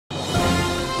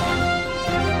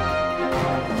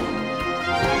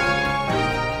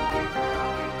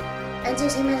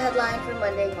entertainment headline for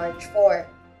Monday, March 4.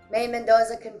 Maine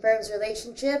Mendoza confirms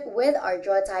relationship with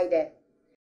Arjo Atayde.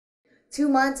 2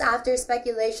 months after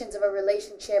speculations of a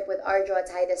relationship with Arjo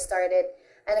Atayde started,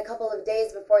 and a couple of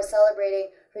days before celebrating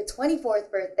her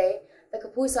 24th birthday, the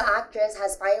Kapuso actress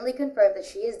has finally confirmed that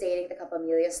she is dating the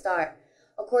Kapamilya star.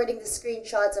 According to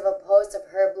screenshots of a post of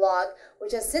her blog,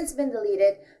 which has since been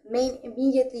deleted, Maine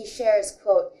immediately shares,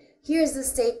 quote, "Here's the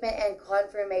statement and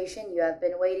confirmation you have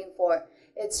been waiting for.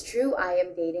 It's true, I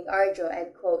am dating Arjo,"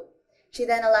 end quote. She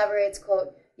then elaborates,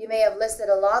 quote, "You may have listed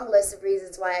a long list of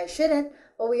reasons why I shouldn't,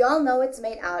 but we all know it's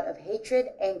made out of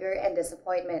hatred, anger, and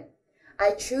disappointment.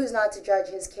 I choose not to judge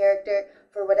his character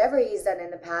for whatever he's done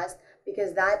in the past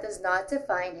because that does not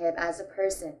define him as a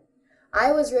person.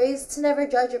 I was raised to never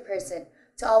judge a person,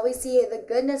 to always see the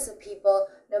goodness of people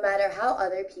no matter how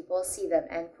other people see them,"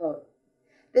 end quote.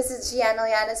 This is Gianna,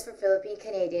 Llanes for Philippine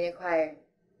Canadian Inquirer.